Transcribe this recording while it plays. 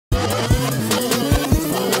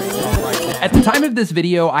At the time of this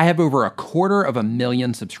video, I have over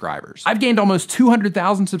 250,000 subscribers. I've gained almost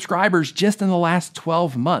 200,000 subscribers just in the last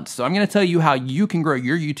 12 months. So I'm gonna tell you how you can grow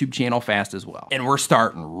your YouTube channel fast as well. And we're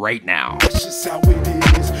starting right now. That's just how it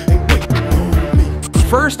is. Ain't waiting on me.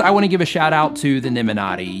 First, I want to give a shout out to the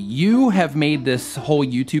Niminati. You have made this whole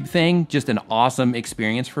YouTube thing just an awesome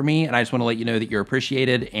experience for me, and I just want to let you know that you're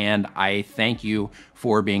appreciated, and I thank you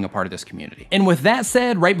for being a part of this community. And with that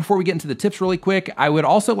said, right before we get into the tips really quick, I would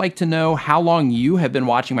also like to know how long you have been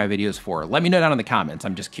watching my videos for. Let me know down in the comments,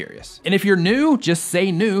 I'm just curious. And if you're new, just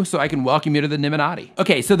say new so I can welcome you to the Niminati.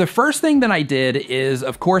 Okay, so the first thing that I did is,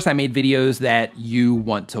 of course, I made videos that you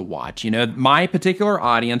want to watch. You know, my particular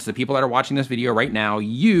audience, the people that are watching this video right now,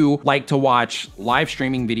 you like to watch live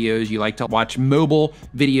streaming videos, you like to watch mobile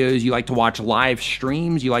videos, you like to watch live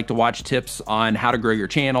streams, you like to watch tips on how to grow your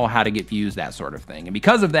channel, how to get views, that sort of thing. And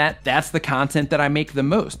because of that, that's the content that I make the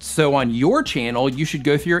most. So on your channel, you should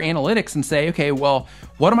go through your analytics and say, okay, well,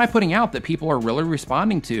 what am I putting out that people are really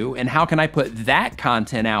responding to, and how can I put that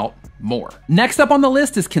content out more? Next up on the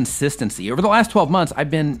list is consistency. Over the last 12 months, I've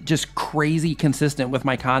been just crazy consistent with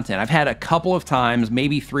my content. I've had a couple of times,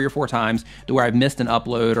 maybe 3 or 4 times, to where I've missed an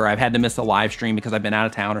upload or I've had to miss a live stream because I've been out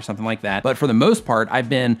of town or something like that. But for the most part, I've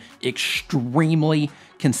been extremely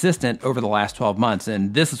consistent over the last 12 months,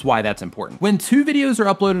 and this is why that's important. When 2 videos are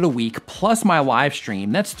uploaded a week plus my live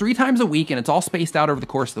stream, that's 3 times a week, and it's all spaced out over the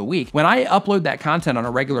course of the week. When I upload that content on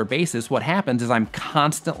a regular basis, what happens is I'm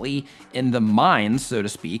constantly in the mind, so to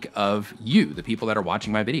speak, of you, the people that are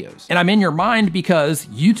watching my videos. And I'm in your mind because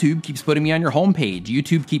YouTube keeps putting me on your homepage.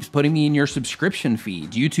 YouTube keeps putting me in your subscription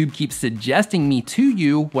feed. YouTube keeps suggesting me to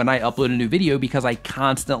you when I upload a new video because I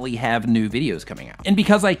constantly have new videos coming out. And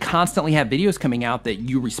because I constantly have videos coming out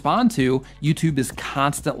that you respond to, YouTube is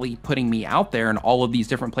constantly putting me out there in all of these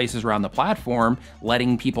different places around the platform,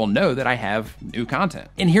 letting people know that I have new content.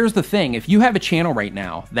 And here's the thing, if you have a channel right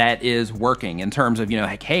now that is working in terms of, you know,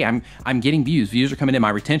 like, hey, I'm getting views are coming in, my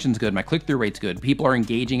retention's good, my click-through rate's good, people are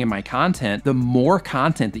engaging in my content, the more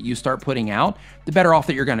content that you start putting out, the better off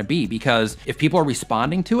that you're gonna be, because if people are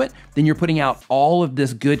responding to it, then you're putting out all of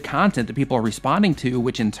this good content that people are responding to,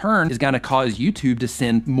 which in turn is gonna cause YouTube to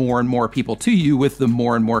send more and more people to you with the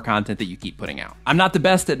more and more content that you keep putting out. I'm not the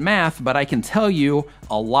best at math, but I can tell you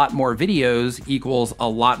a lot more videos equals a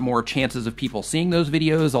lot more chances of people seeing those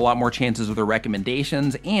videos, a lot more chances of the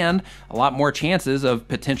recommendations, and a lot more chances of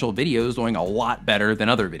potential videos doing a lot better than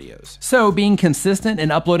other videos. So being consistent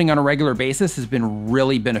and uploading on a regular basis has been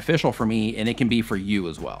really beneficial for me, and it can be for you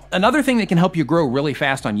as well. Another thing that can help you grow really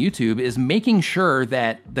fast on YouTube is making sure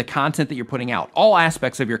that the content that you're putting out, all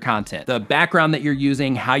aspects of your content, the background that you're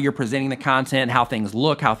using, how you're presenting the content, how things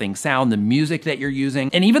look, how things sound, the music that you're using,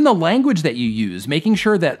 and even the language that you use, making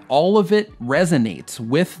sure that all of it resonates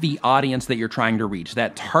with the audience that you're trying to reach,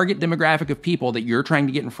 that target demographic of people that you're trying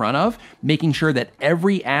to get in front of, making sure that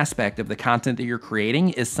every aspect of the content that you're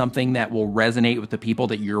creating is something that will resonate with the people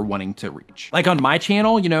that you're wanting to reach. Like on my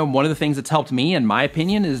channel, you know, one of the things that's helped me, in my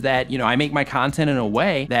opinion, is that, you know, I make my content in a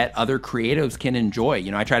way that other creatives can enjoy.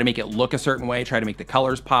 You know, I try to make it look a certain way, try to make the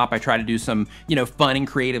colors pop, I try to do some, you know, fun and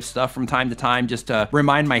creative stuff from time to time just to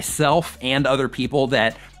remind myself and other people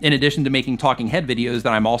that in addition to making talking head videos,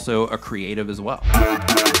 that I'm also a creative as well.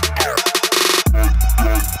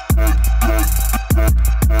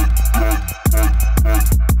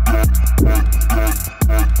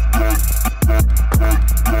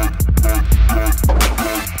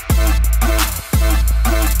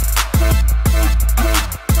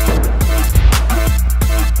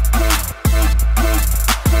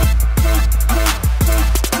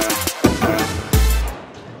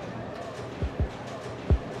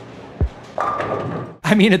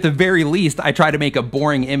 I mean, at the very least, I try to make a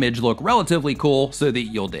boring image look relatively cool so that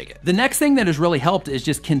you'll dig it. The next thing that has really helped is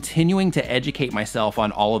just continuing to educate myself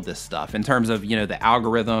on all of this stuff in terms of, you know, the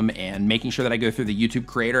algorithm and making sure that I go through the YouTube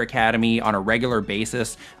Creator Academy on a regular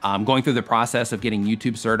basis, going through the process of getting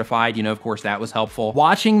YouTube certified. You know, of course, that was helpful.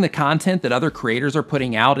 Watching the content that other creators are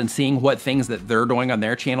putting out and seeing what things that they're doing on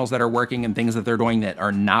their channels that are working and things that they're doing that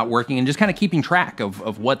are not working, and just kind of keeping track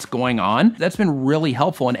of what's going on. That's been really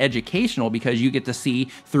helpful and educational because you get to see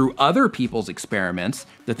through other people's experiments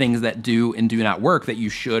the things that do and do not work that you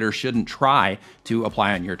should or shouldn't try to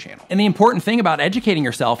apply on your channel. And the important thing about educating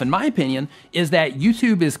yourself, in my opinion, is that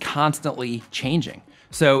YouTube is constantly changing.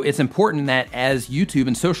 So it's important that as YouTube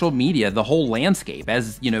and social media, the whole landscape,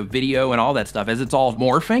 as, you know, video and all that stuff, as it's all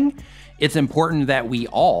morphing, It's important that we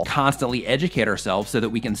all constantly educate ourselves so that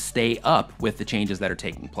we can stay up with the changes that are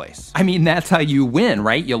taking place. I mean, that's how you win,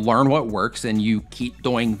 right? You learn what works and you keep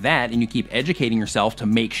doing that, and you keep educating yourself to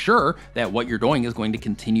make sure that what you're doing is going to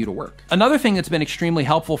continue to work. Another thing that's been extremely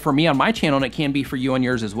helpful for me on my channel, and it can be for you on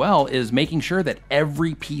yours as well, is making sure that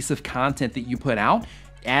every piece of content that you put out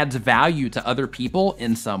adds value to other people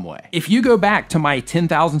in some way. If you go back to my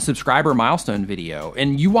 10,000 subscriber milestone video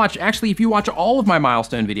and you watch, actually, if you watch all of my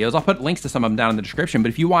milestone videos, I'll put links to some of them down in the description, but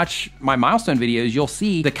if you watch my milestone videos, you'll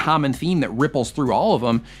see the common theme that ripples through all of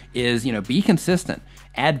them is, be consistent,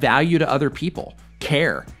 add value to other people,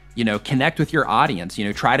 care, connect with your audience,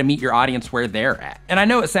 try to meet your audience where they're at. And I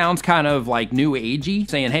know it sounds kind of like new agey,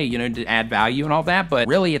 saying, hey, to add value and all that, but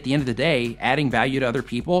really at the end of the day, adding value to other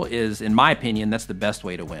people is, in my opinion, that's the best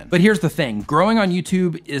way to win. But here's the thing, growing on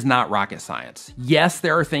YouTube is not rocket science. Yes,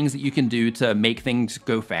 there are things that you can do to make things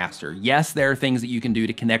go faster. Yes, there are things that you can do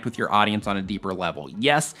to connect with your audience on a deeper level.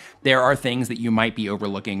 Yes, there are things that you might be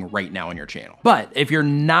overlooking right now on your channel. But if you're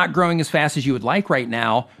not growing as fast as you would like right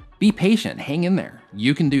now, be patient, hang in there.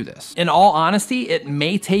 You can do this. In all honesty, it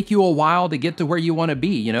may take you a while to get to where you want to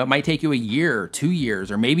be. It might take you a year, 2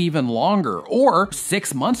 years, or maybe even longer. Or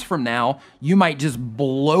 6 months from now, you might just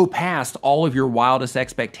blow past all of your wildest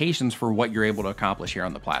expectations for what you're able to accomplish here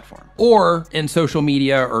on the platform. Or in social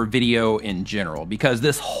media or video in general, because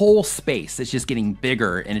this whole space is just getting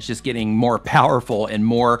bigger and it's just getting more powerful and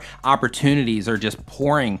more opportunities are just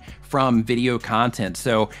pouring from video content.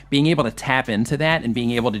 So being able to tap into that and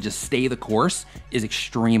being able to just stay the course is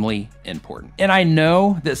extremely important. And I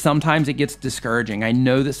know that sometimes it gets discouraging. I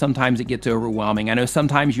know that sometimes it gets overwhelming. I know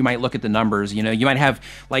sometimes you might look at the numbers, you might have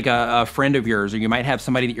like a friend of yours, or you might have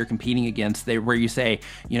somebody that you're competing against where you say,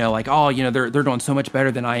 they're doing so much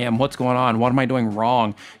better than I am. What's going on? What am I doing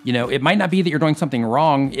wrong? It might not be that you're doing something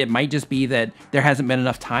wrong. It might just be that there hasn't been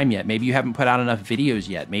enough time yet. Maybe you haven't put out enough videos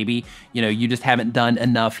yet. Maybe, you just haven't done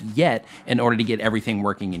enough yet in order to get everything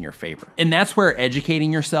working in your favor. And that's where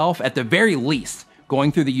educating yourself, at the very least,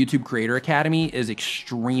 going through the YouTube Creator Academy is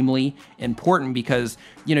extremely important because,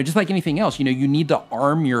 just like anything else, you need to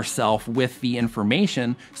arm yourself with the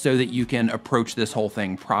information so that you can approach this whole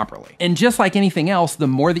thing properly. And just like anything else, the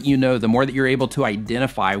more that you know, the more that you're able to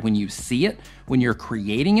identify when you see it, when you're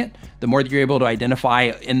creating it, the more that you're able to identify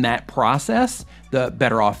in that process, the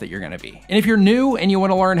better off that you're gonna be. And if you're new and you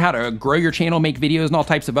wanna learn how to grow your channel, make videos and all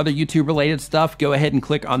types of other YouTube related stuff, go ahead and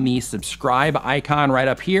click on the subscribe icon right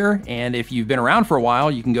up here. And if you've been around for a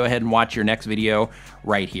while, you can go ahead and watch your next video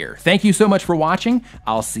right here. Thank you so much for watching.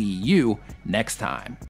 I'll see you next time.